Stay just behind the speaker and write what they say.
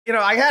You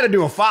know, I had to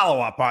do a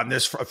follow-up on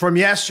this from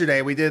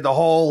yesterday. We did the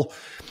whole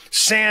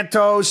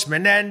Santos,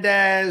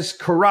 Menendez,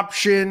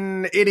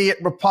 corruption, idiot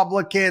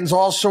Republicans,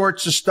 all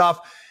sorts of stuff.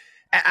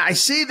 I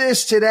see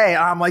this today.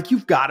 I'm like,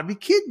 you've got to be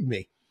kidding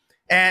me.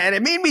 And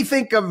it made me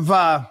think of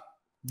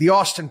the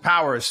Austin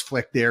Powers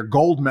flick there,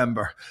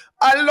 Goldmember.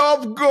 I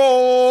love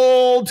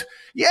gold.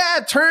 Yeah,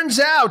 it turns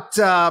out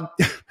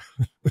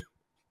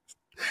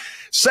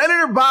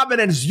Senator Bob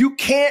Menendez, you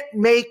can't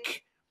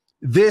make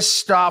this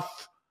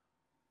stuff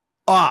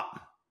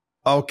up,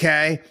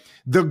 okay?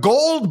 The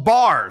gold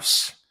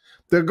bars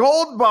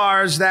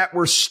that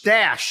were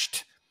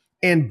stashed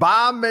in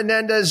Bob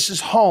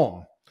Menendez's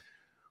home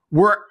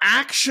were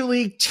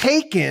actually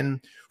taken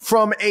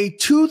from a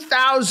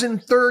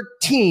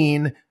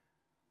 2013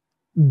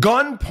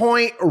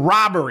 gunpoint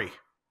robbery.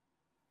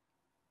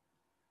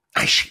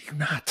 I shit you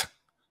not.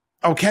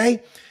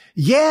 Okay?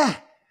 Yeah.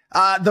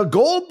 The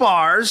gold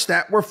bars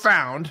that were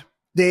found,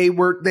 they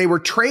were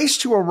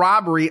traced to a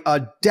robbery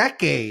a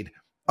decade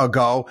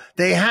ago.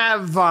 They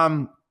have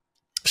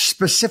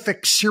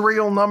specific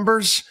serial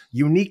numbers,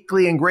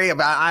 uniquely engraved.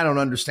 I don't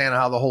understand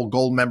how the whole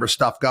Goldmember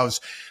stuff goes.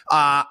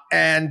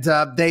 And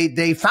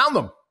they found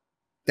them.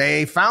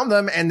 They found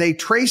them and they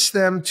traced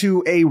them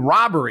to a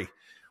robbery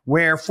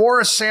where 4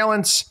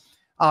 assailants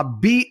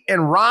beat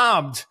and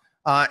robbed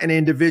an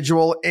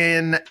individual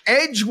in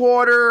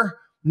Edgewater,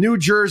 New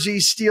Jersey,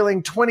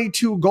 stealing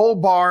 22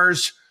 gold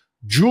bars,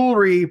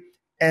 jewelry,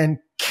 and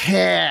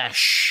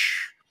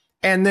cash.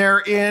 And they're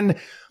in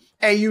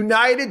a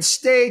United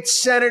States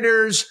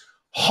senator's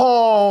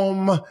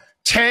home,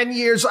 10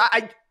 years.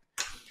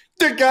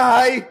 The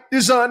guy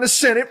is on the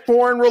Senate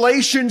Foreign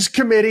Relations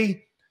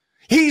Committee.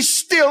 He's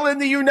still in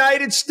the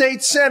United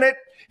States Senate.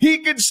 He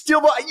could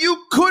still,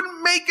 you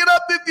couldn't make it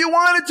up if you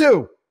wanted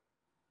to.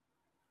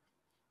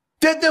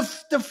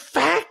 The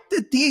fact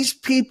that these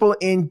people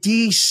in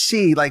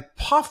D.C. like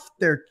puff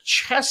their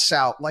chests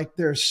out like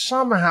they're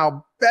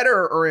somehow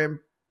better or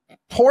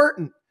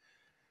important.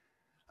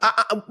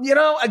 You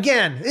know,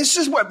 again, this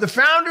is what the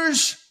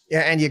founders,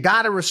 and you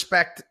got to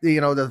respect, you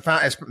know,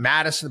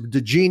 Madison,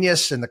 the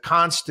genius and the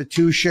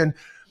Constitution.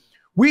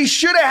 We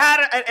should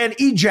have had an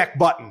eject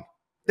button.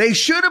 They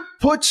should have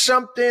put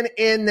something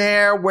in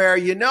there where,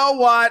 you know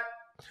what?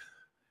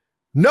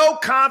 No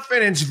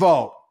confidence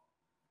vote.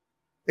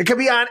 It could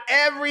be on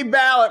every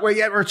ballot where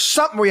you have, or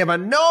something where you have a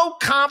no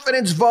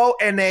confidence vote,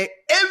 and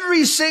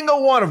every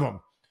single one of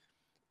them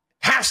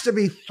has to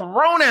be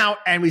thrown out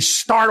and we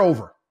start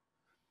over.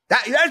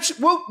 That's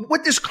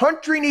what this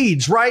country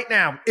needs right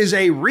now is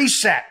a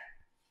reset.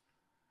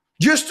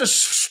 Just to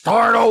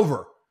start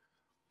over.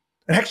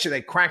 And actually,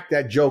 they cracked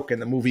that joke in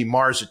the movie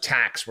Mars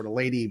Attacks where the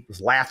lady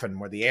was laughing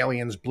where the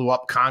aliens blew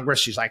up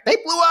Congress. She's like, they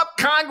blew up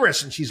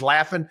Congress. And she's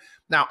laughing.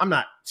 Now, I'm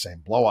not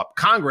saying blow up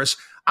Congress.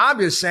 I'm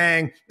just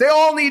saying they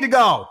all need to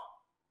go.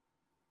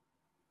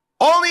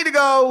 All need to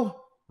go.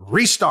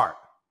 Restart.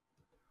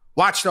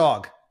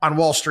 WatchDog on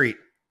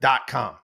WallStreet.com.